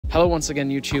Hello once again,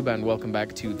 YouTube, and welcome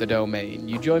back to The Domain.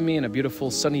 You join me in a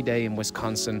beautiful sunny day in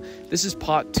Wisconsin. This is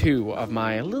part 2 of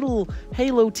my little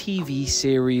Halo TV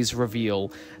series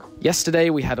reveal. Yesterday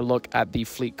we had a look at the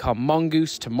Fleetcom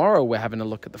Mongoose, tomorrow we're having a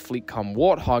look at the Fleetcom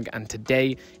Warthog, and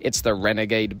today it's the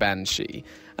Renegade Banshee.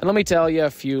 And let me tell you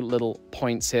a few little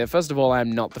points here. First of all,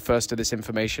 I'm not the first to this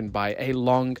information by a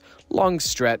long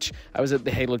stretch. I was at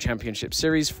the Halo Championship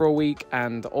Series for a week,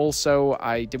 and also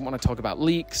I didn't want to talk about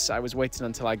leaks. I was waiting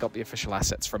until I got the official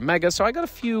assets from Mega, so I got a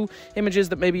few images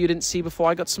that maybe you didn't see before.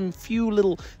 I got some few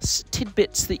little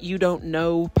tidbits that you don't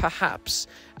know, perhaps.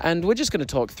 And we're just going to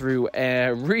talk through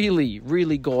a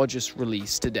really gorgeous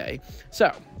release today.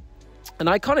 So, an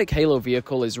iconic Halo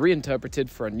vehicle is reinterpreted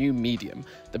for a new medium.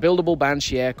 The buildable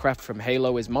Banshee aircraft from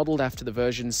Halo is modeled after the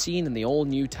version seen in the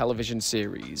all-new television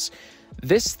series.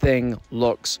 This thing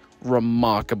looks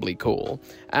remarkably cool,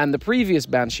 and the previous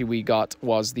Banshee we got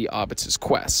was the Arbiter's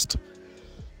Quest.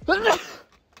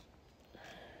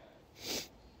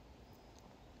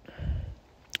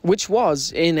 Which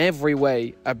was, in every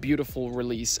way, a beautiful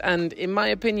release, and in my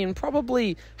opinion,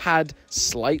 probably had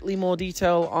slightly more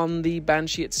detail on the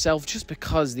Banshee itself, just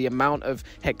because the amount of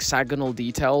hexagonal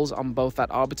details on both that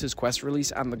Arbiter's Quest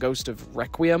release and the Ghost of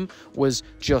Requiem was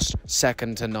just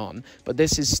second to none. But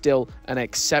this is still an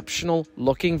exceptional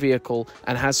looking vehicle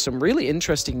and has some really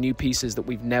interesting new pieces that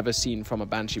we've never seen from a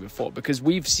Banshee before, because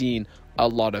we've seen a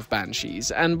lot of Banshees,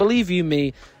 and believe you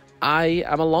me, I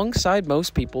am alongside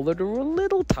most people that are a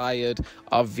little tired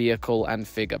of vehicle and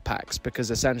figure packs,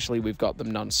 because essentially we've got them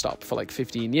non-stop for like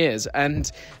 15 years,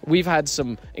 and we've had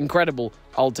some incredible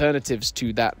alternatives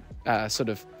to that sort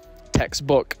of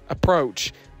textbook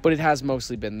approach, but it has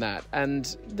mostly been that,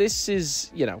 and this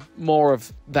is, you know, more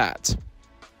of that.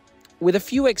 With a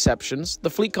few exceptions, the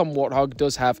Fleetcom Warthog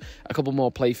does have a couple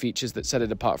more play features that set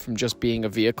it apart from just being a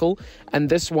vehicle, and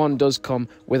this one does come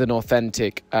with an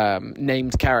authentic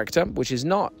named character, which is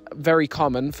not very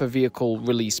common for vehicle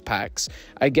release packs.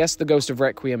 I guess the Ghost of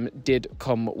Requiem did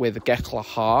come with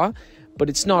Geklahar, but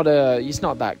it's not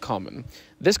that common.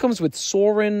 This comes with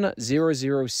Soren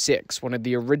 006, one of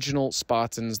the original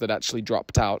Spartans that actually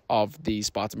dropped out of the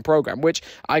Spartan program, which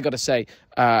I gotta say,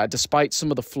 despite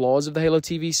some of the flaws of the Halo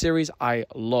TV series, I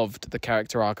loved the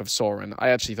character arc of Soren. I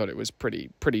actually thought it was pretty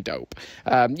dope.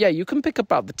 Yeah, you can pick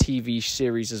about the TV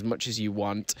series as much as you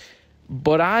want,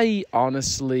 but I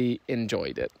honestly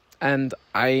enjoyed it. And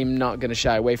I'm not going to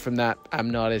shy away from that. I'm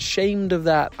not ashamed of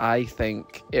that. I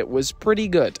think it was pretty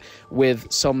good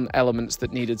with some elements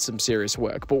that needed some serious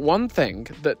work. But one thing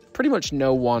that pretty much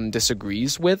no one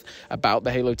disagrees with about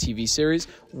the Halo TV series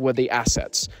were the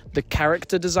assets. The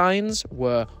character designs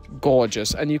were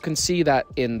gorgeous, and you can see that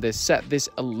in this set. This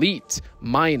elite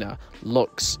miner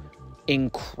looks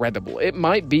incredible. It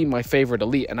might be my favorite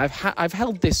elite, and I've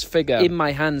held this figure in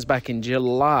my hands back in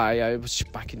July. I was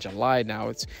back in July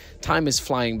now. Time is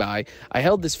flying by. I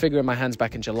held this figure in my hands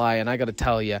back in July, and I got to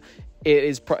tell you,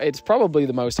 it's probably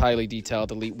the most highly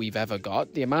detailed elite we've ever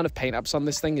got. The amount of paint apps on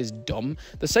this thing is dumb.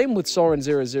 The same with Soren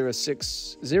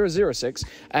 006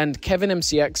 and Kevin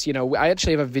MCX. You know, I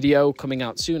actually have a video coming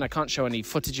out soon. I can't show any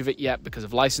footage of it yet because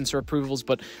of licensor approvals,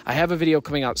 but I have a video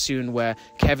coming out soon where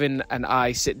Kevin and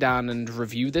I sit down and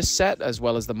review this set, as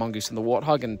well as the Mongoose and the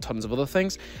Warthog and tons of other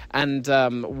things. And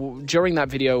during that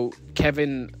video,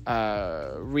 Kevin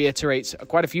reiterates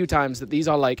quite a few times that these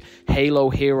are like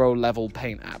Halo hero level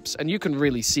paint apps, and you can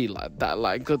really see that,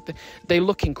 like, they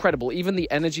look incredible. Even the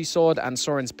energy sword and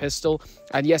Soren's pistol.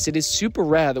 And yes, it is super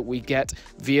rare that we get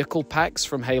vehicle packs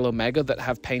from Halo Mega that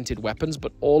have painted weapons,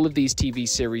 but all of these TV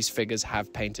series figures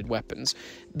have painted weapons.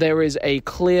 There is a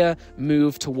clear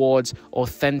move towards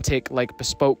authentic, like,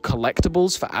 bespoke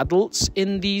collectibles for adults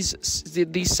in these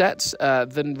sets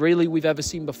than really we've ever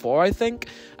seen before, I think.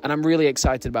 And I'm really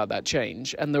excited about that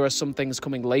change. And there are some things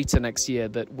coming later next year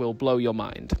that will blow your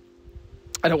mind.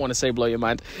 I don't want to say blow your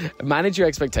mind. Manage your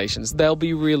expectations. They'll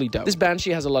be really dope. This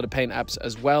Banshee has a lot of paint apps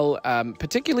as well,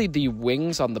 particularly the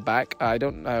wings on the back. I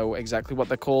don't know exactly what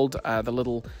they're called.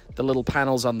 The little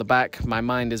panels on the back. My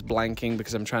mind is blanking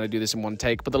because I'm trying to do this in one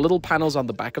take. But the little panels on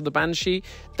the back of the Banshee,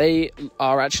 they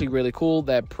are actually really cool.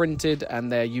 They're printed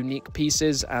and they're unique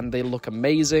pieces and they look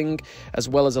amazing, as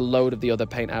well as a load of the other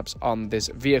paint apps on this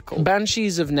vehicle.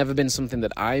 Banshees have never been something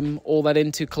that I'm all that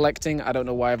into collecting. I don't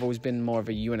know why. I've always been more of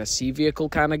a UNSC vehicle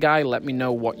kind of guy. Let me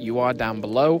know what you are down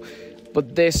below.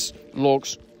 But this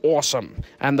looks awesome,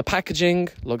 and the packaging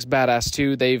looks badass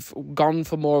too. They've gone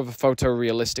for more of a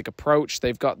photorealistic approach.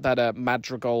 They've got that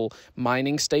Madrigal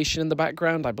mining station in the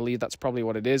background. I believe that's probably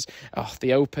what it is. Oh,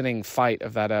 the opening fight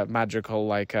of that Madrigal,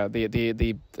 like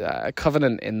the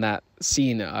Covenant in that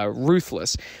scene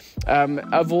ruthless.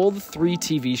 Of all the 3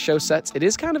 TV show sets, it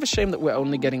is kind of a shame that we're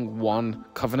only getting 1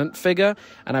 Covenant figure,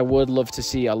 and I would love to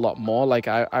see a lot more. Like,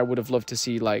 I would have loved to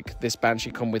see, like, this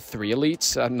Banshee come with 3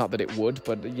 elites. Not that it would,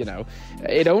 but, you know,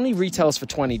 it only retails for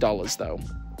 $20, though.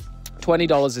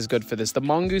 $20 is good for this. The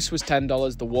Mongoose was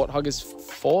 $10. The Warthog is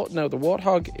the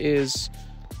Warthog is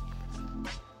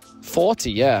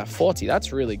 40, yeah, 40.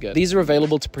 That's really good. These are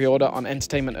available to pre-order on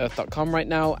entertainmentearth.com right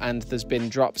now, and there's been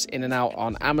drops in and out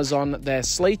on Amazon. They're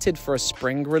slated for a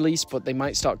spring release, but they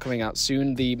might start coming out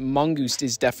soon. The Mongoose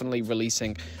is definitely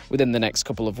releasing within the next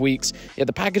couple of weeks. Yeah,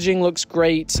 the packaging looks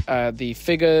great. The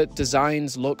figure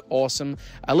designs look awesome.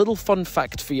 A little fun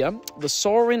fact for you: the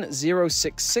Soren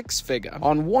 066 figure.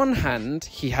 On one hand,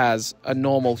 he has a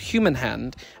normal human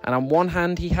hand, and on one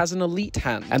hand, he has an elite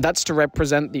hand, and that's to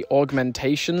represent the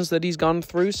augmentations that he's gone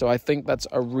through, so I think that's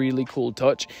a really cool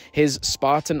touch. His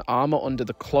Spartan armor under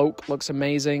the cloak looks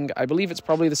amazing. I believe it's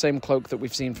probably the same cloak that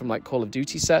we've seen from like Call of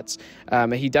Duty sets.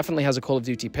 He definitely has a Call of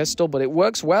Duty pistol, but it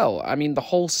works well. I mean, the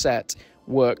whole set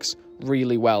works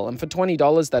really well, and for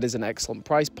 $20 that is an excellent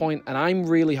price point. And I'm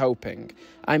really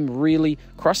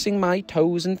crossing my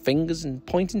toes and fingers and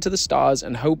pointing to the stars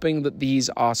and hoping that these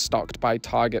are stocked by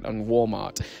Target and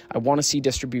Walmart. I want to see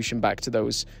distribution back to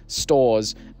those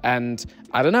stores, and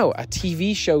I don't know, a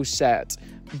TV show set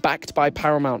backed by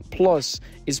Paramount Plus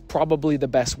is probably the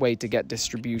best way to get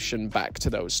distribution back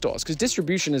to those stores, because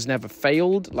distribution has never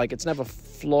failed. Like, it's never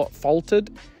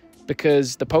faltered,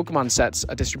 because the Pokemon sets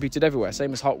are distributed everywhere,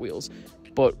 same as Hot Wheels.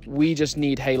 But we just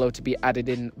need Halo to be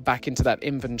added back into that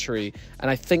inventory, and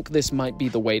I think this might be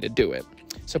the way to do it.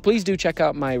 So please do check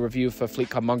out my review for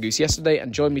Fleetcom Mongoose yesterday,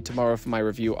 and join me tomorrow for my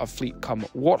review of Fleetcom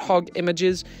Warthog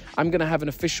images. I'm going to have an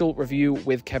official review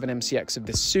with Kevin MCX of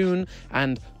this soon,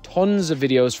 and tons of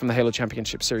videos from the Halo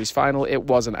Championship Series final. It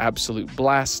was an absolute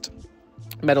blast.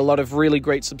 Met a lot of really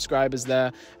great subscribers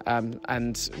there,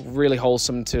 and really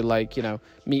wholesome to, like, you know,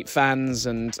 meet fans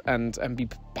and be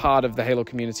part of the Halo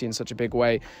community in such a big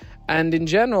way. And in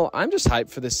general, I'm just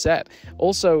hyped for this set.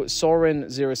 Also, Soren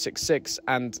 066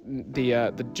 and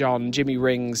the Jimmy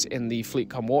rings in the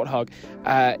Fleetcom Warthog.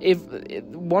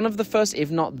 One of the first,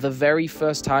 if not the very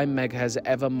first time Meg has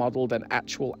ever modeled an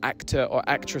actual actor or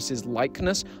actress's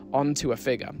likeness onto a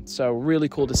figure. So really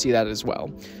cool to see that as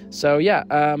well. So yeah,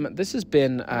 this has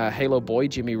been Halo Boy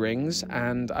Jimmy Rings,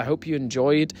 and I hope you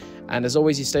enjoyed. And as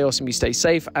always, you stay awesome, you stay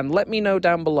safe, and let me know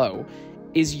down below,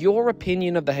 is your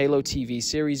opinion of the Halo TV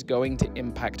series going to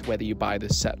impact whether you buy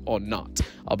this set or not?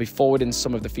 I'll be forwarding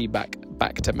some of the feedback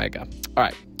back to Mega. All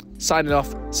right, signing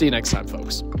off. See you next time,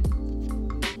 folks.